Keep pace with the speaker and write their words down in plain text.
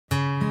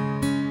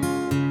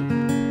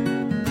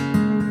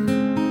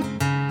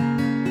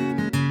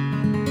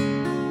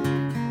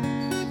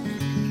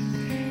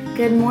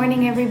Good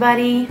morning,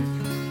 everybody.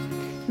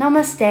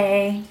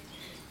 Namaste.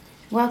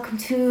 Welcome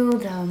to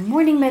the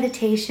morning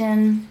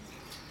meditation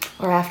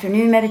or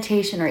afternoon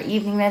meditation or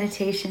evening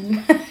meditation.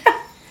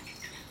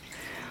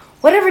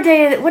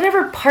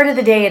 Whatever part of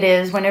the day it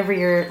is, whenever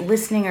you're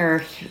listening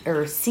or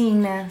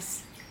seeing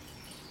this.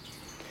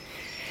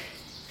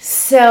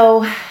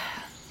 So,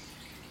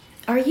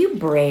 are you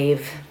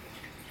brave?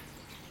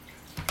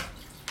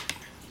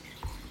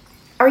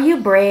 Are you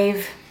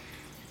brave?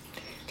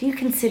 Do you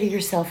consider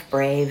yourself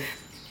brave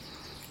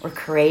or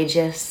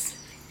courageous?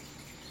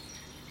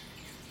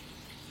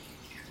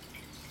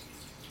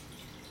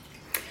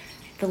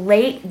 The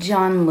late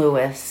John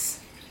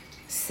Lewis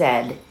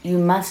said, "You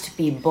must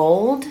be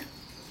bold,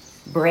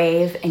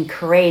 brave, and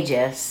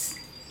courageous,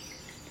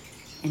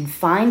 and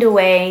find a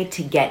way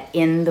to get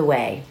in the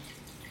way."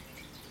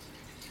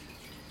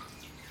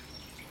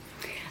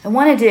 I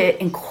wanted to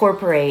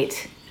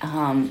incorporate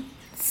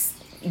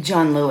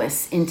John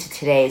Lewis into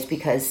today's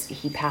because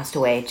he passed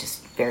away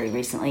just very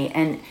recently.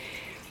 And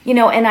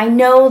I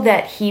know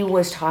that he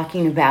was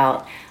talking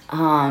about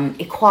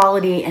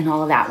equality and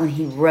all of that when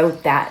he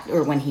wrote that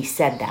or when he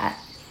said that.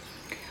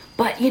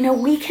 But,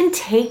 we can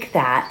take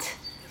that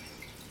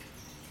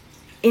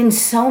in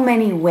so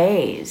many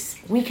ways.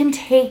 We can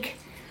take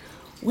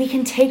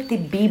the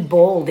be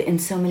bold in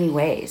so many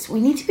ways. We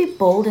need to be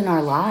bold in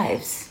our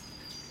lives.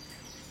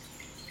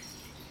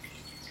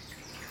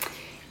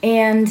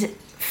 And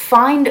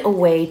find a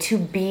way to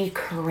be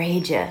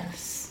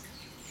courageous.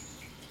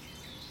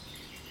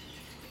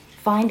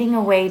 Finding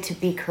a way to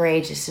be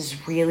courageous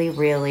is really,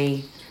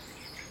 really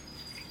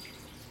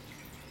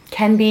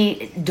can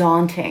be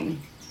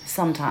daunting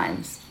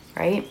sometimes,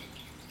 right?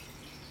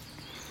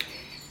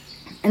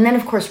 And then,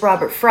 of course,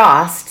 Robert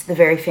Frost, the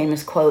very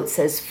famous quote,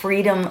 says,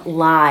 "Freedom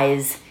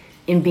lies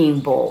in being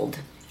bold."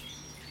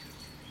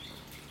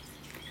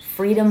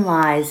 Freedom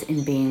lies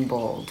in being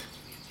bold.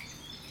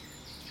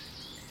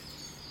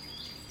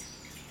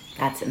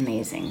 That's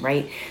amazing,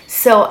 right?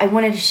 So I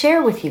wanted to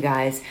share with you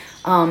guys,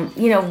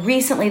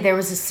 recently there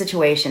was a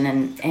situation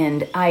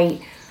and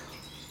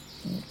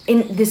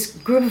in this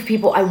group of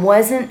people, I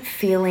wasn't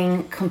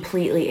feeling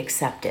completely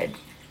accepted.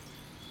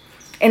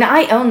 And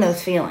I own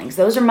those feelings.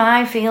 Those are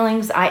my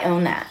feelings. I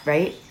own that,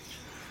 right?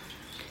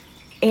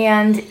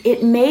 And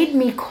it made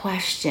me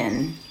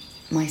question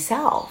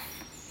myself.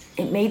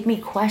 It made me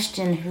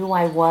question who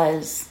I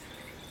was.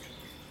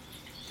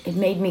 It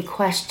made me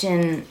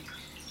question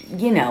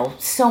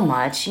so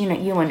much,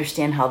 you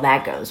understand how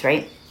that goes,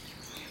 right?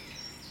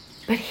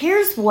 But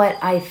here's what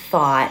I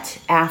thought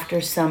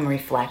after some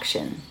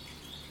reflection.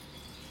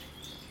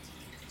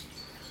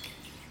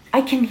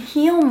 I can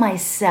heal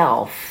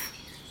myself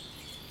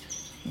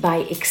by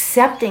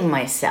accepting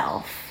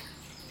myself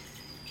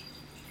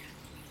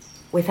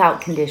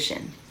without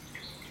condition.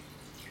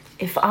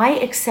 If I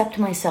accept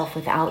myself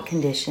without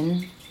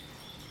condition,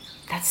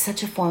 that's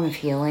such a form of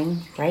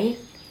healing, right?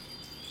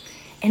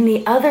 And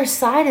the other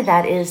side of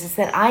that is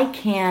that I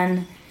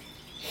can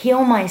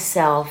heal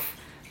myself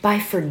by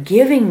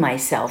forgiving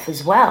myself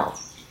as well.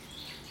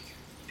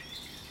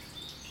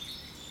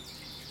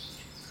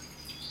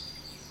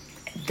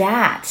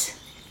 That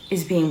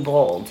is being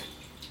bold.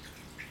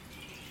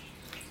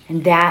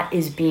 And that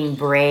is being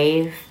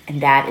brave.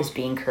 And that is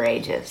being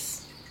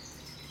courageous.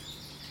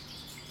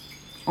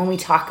 When we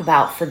talk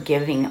about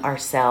forgiving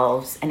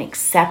ourselves and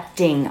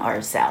accepting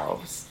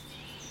ourselves,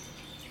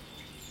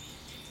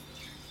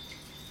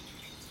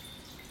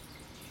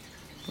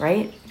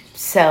 right?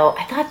 So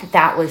I thought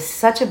that was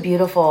such a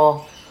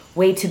beautiful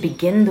way to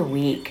begin the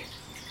week.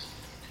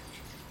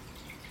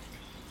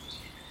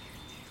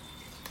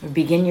 Or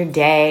begin your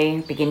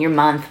day, begin your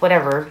month,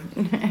 whatever,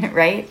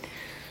 right?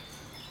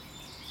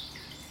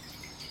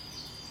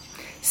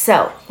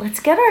 So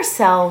let's get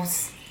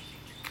ourselves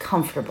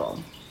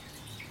comfortable.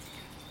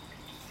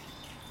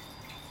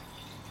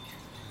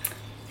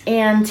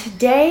 And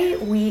today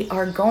we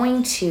are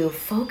going to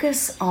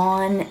focus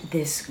on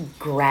this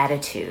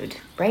gratitude,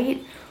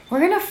 right? We're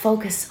going to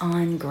focus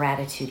on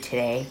gratitude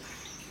today.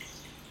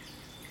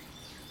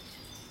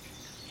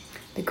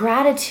 The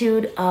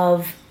gratitude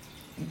of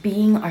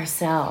being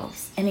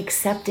ourselves and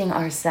accepting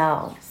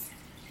ourselves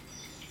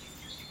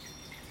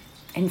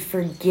and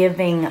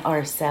forgiving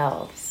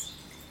ourselves.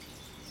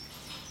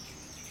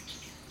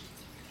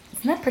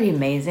 Isn't that pretty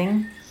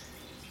amazing?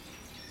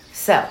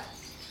 So,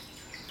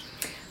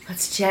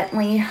 let's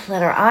gently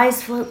let our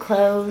eyes float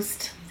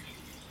closed.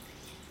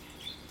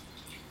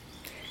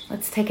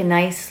 Let's take a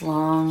nice,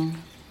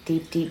 long,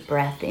 deep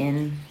breath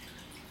in.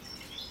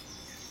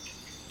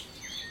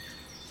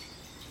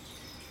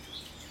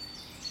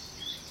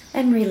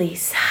 And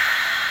release.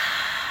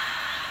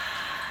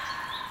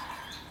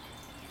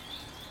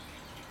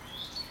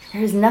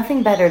 There's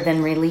nothing better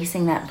than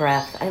releasing that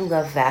breath. I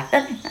love that.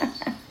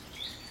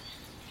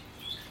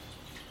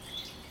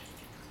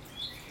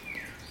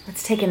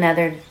 Let's take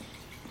another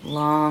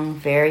long,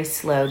 very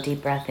slow,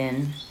 deep breath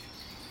in.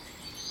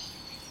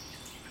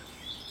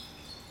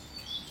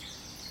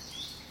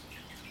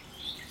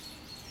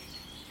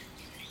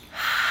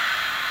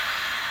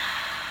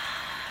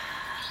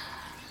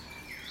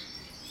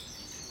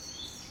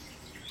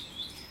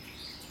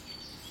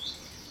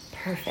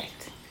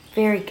 Perfect.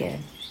 Very good.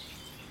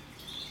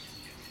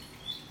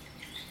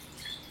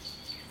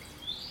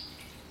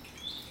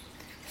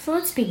 So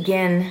let's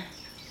begin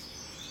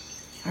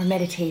our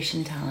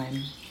meditation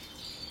time.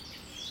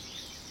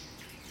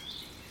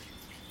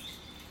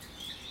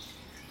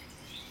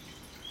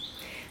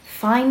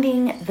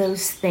 Finding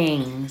those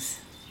things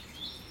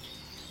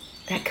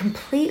that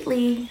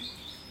completely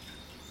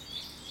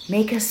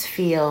make us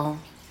feel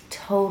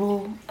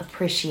total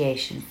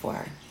appreciation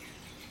for.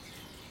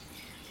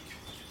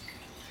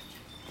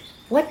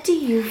 What do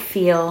you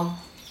feel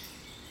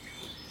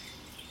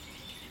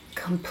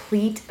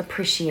complete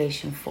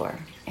appreciation for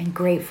and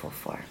grateful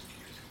for?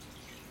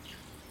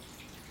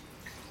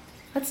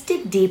 Let's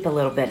dig deep a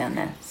little bit in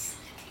this.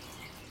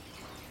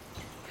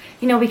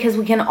 You know, because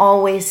we can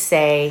always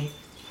say,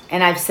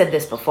 and I've said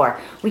this before,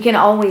 we can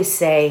always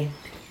say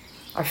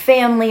our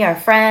family, our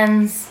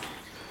friends,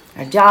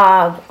 our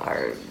job,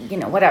 our,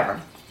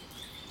 whatever.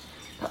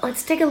 But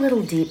let's dig a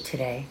little deep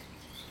today.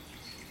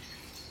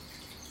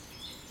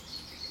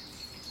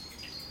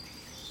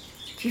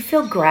 Do you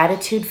feel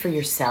gratitude for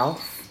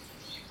yourself?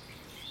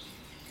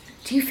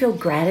 Do you feel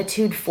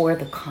gratitude for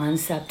the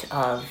concept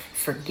of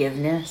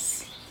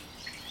forgiveness?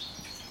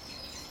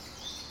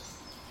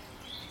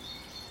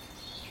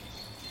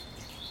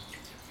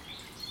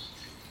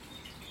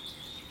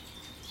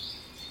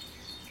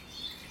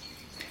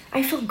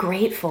 I feel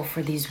grateful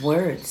for these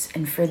words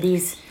and for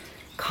these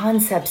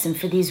concepts and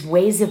for these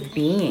ways of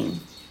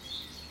being.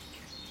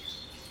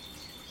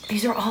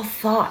 These are all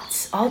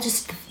thoughts, all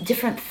just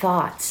different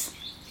thoughts.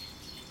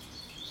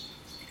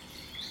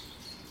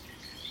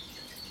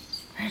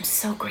 I'm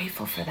so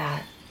grateful for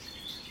that.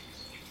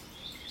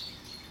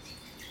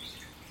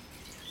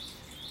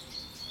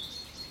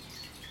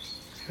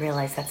 I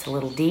realize that's a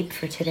little deep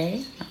for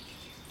today.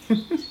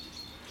 But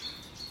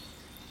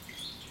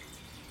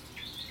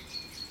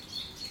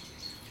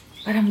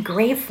I'm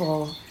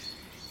grateful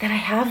that I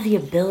have the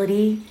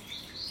ability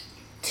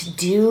to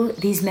do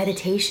these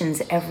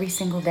meditations every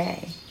single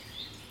day.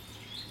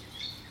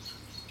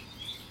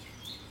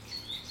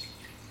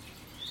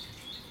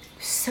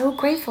 So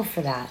grateful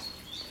for that.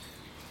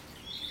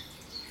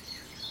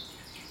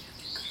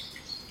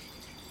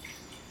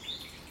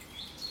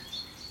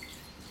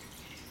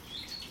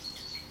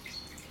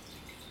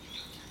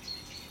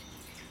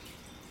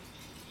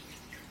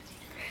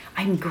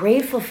 I'm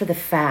grateful for the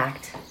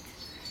fact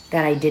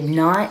that I did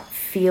not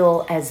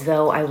feel as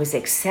though I was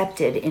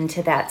accepted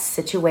into that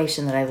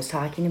situation that I was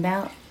talking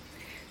about,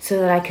 so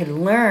that I could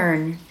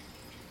learn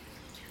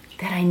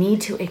that I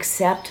need to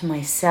accept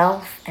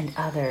myself and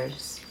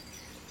others.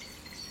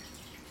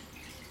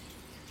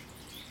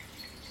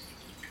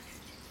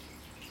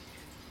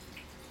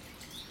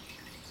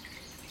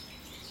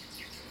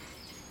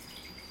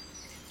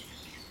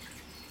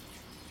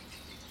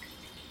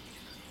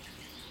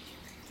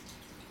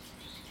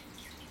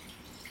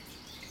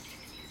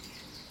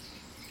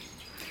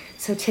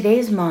 So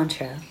today's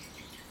mantra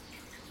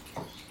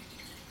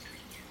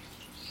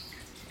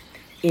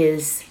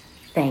is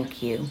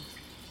thank you.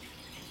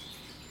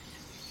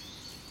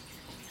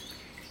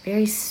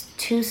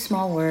 Two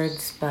small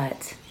words,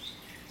 but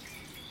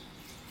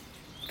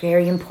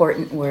very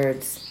important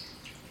words.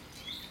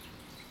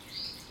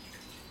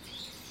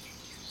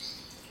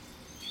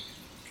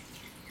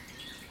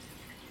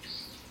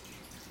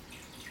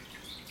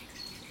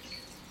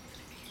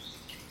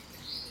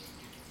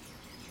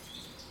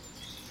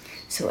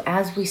 So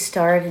as we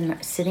start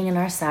sitting in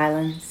our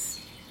silence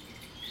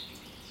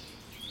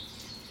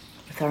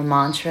with our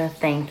mantra,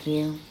 thank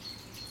you.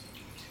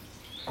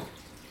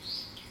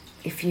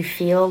 If you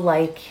feel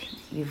like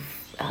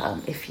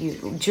if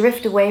you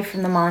drift away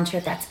from the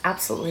mantra, that's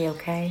absolutely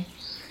okay.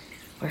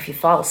 Or if you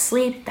fall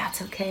asleep, that's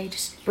okay.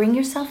 Just bring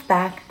yourself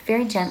back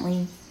very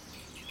gently.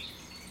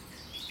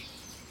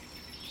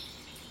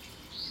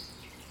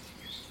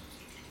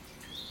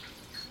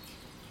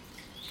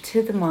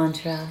 To the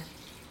mantra,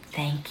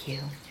 thank you.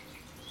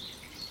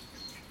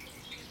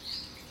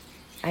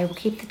 I will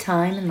keep the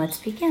time and let's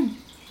begin.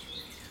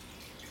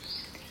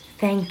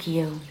 Thank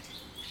you.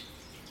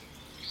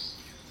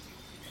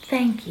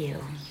 Thank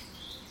you.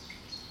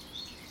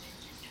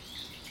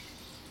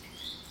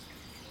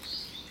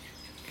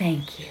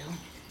 Thank you.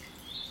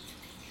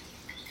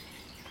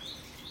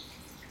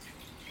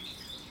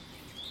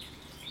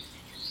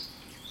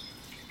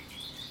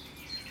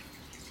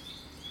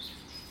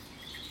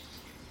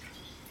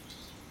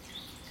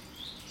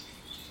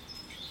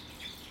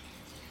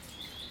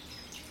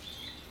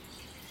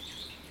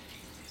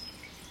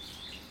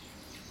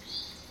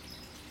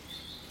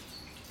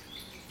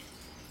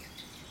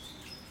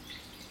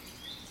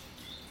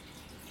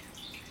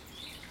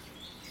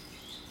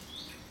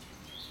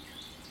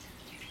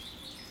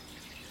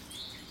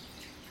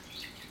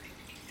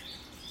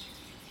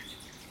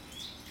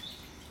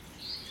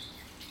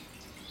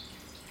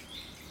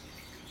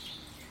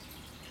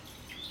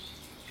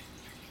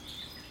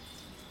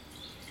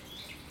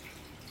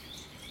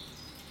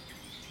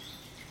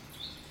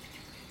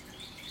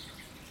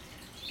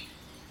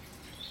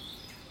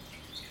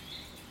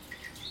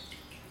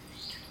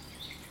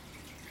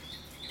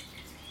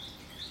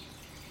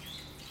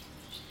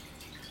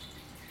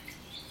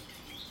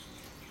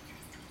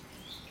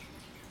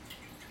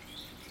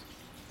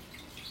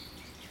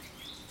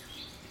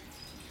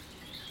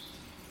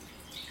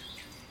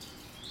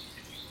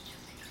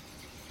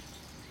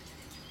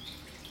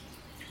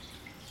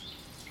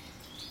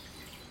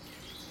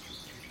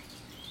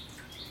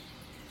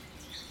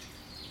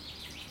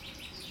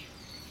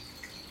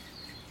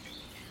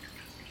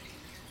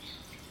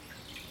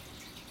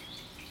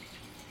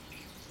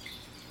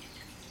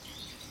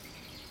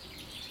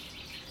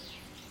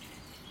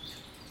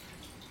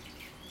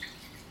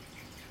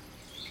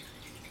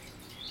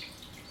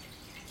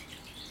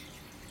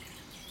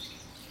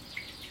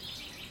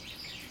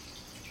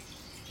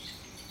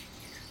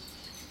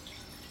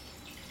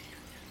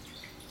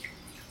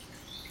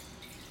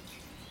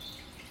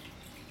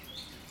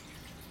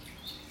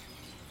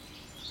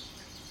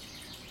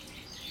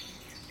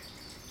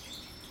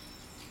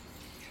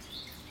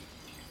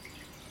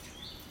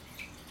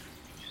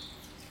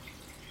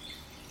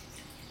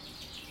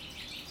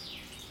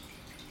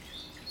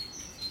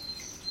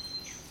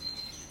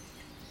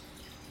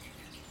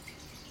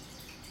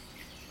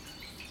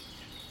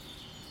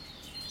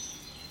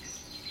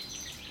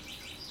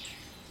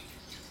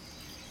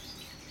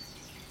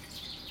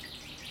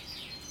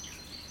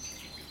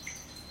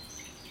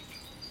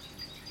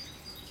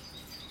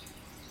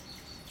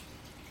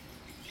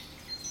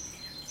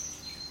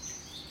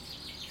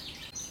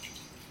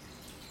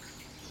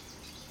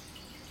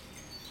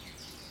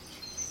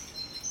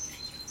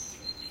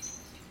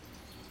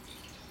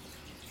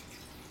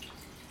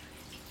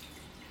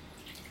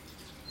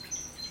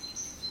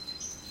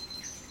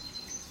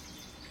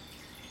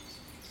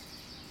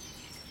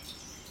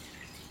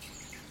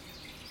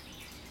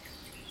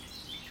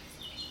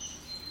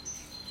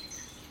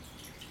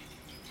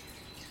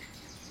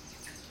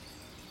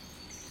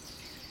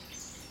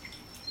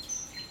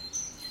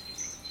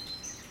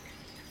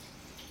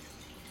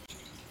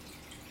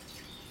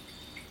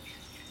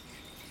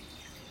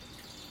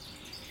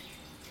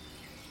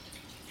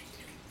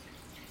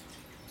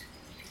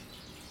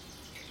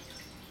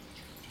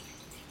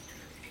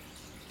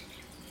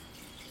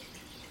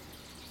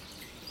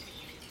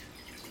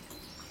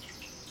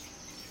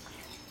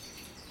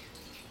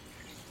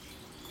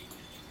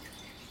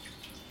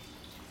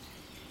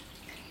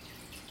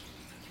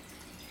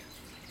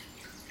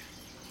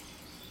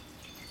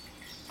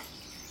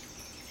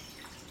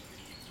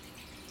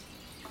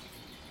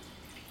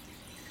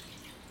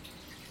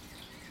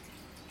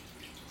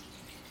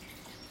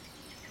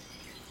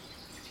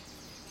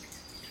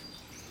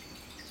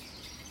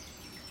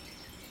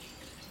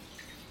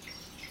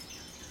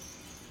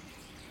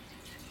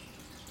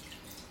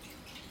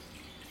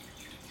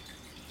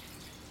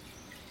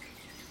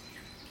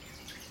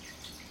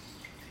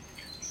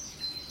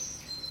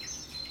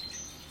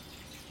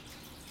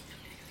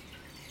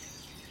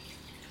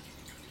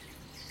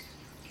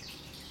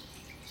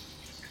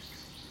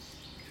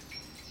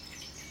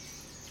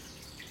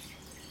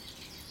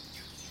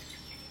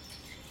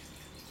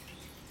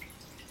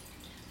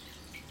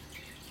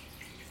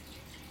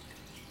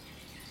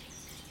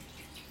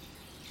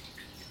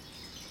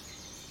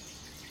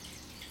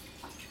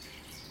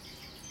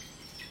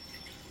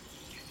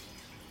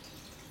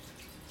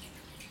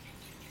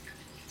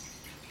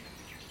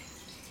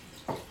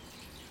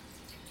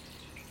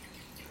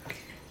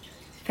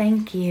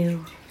 thank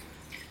you.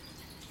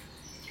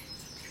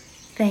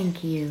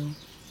 Thank you.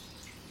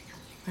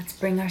 Let's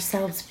bring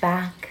ourselves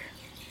back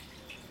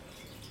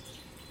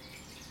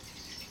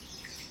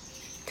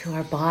to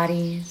our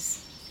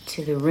bodies,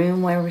 to the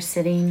room where we're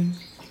sitting.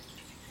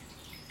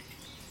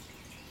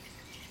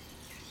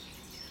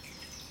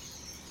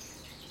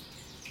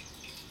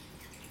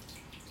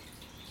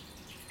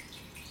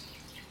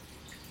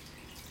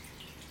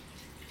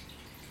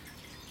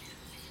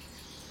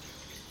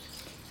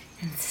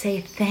 And say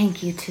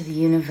thank you to the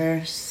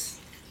universe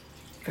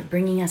for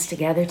bringing us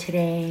together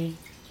today,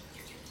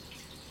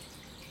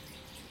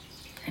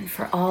 and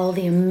for all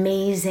the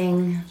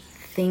amazing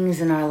things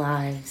in our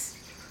lives.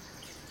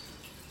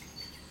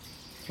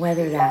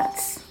 Whether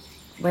that's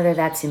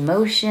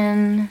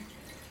emotion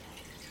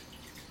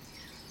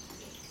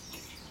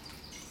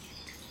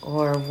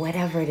or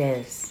whatever it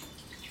is.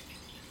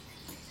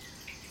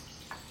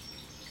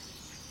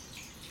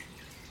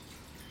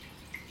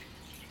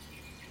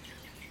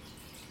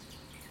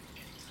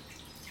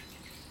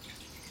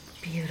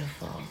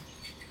 Beautiful.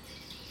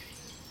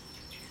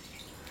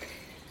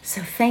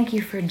 So thank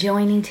you for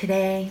joining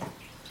today.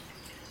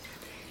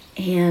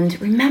 And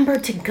remember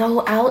to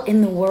go out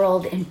in the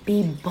world and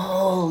be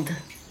bold.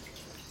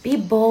 Be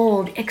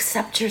bold,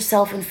 accept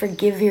yourself and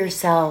forgive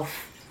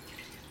yourself.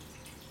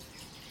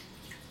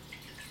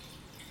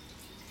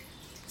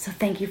 So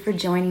thank you for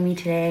joining me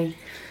today.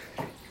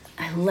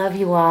 I love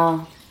you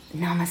all.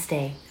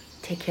 Namaste.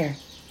 Take care.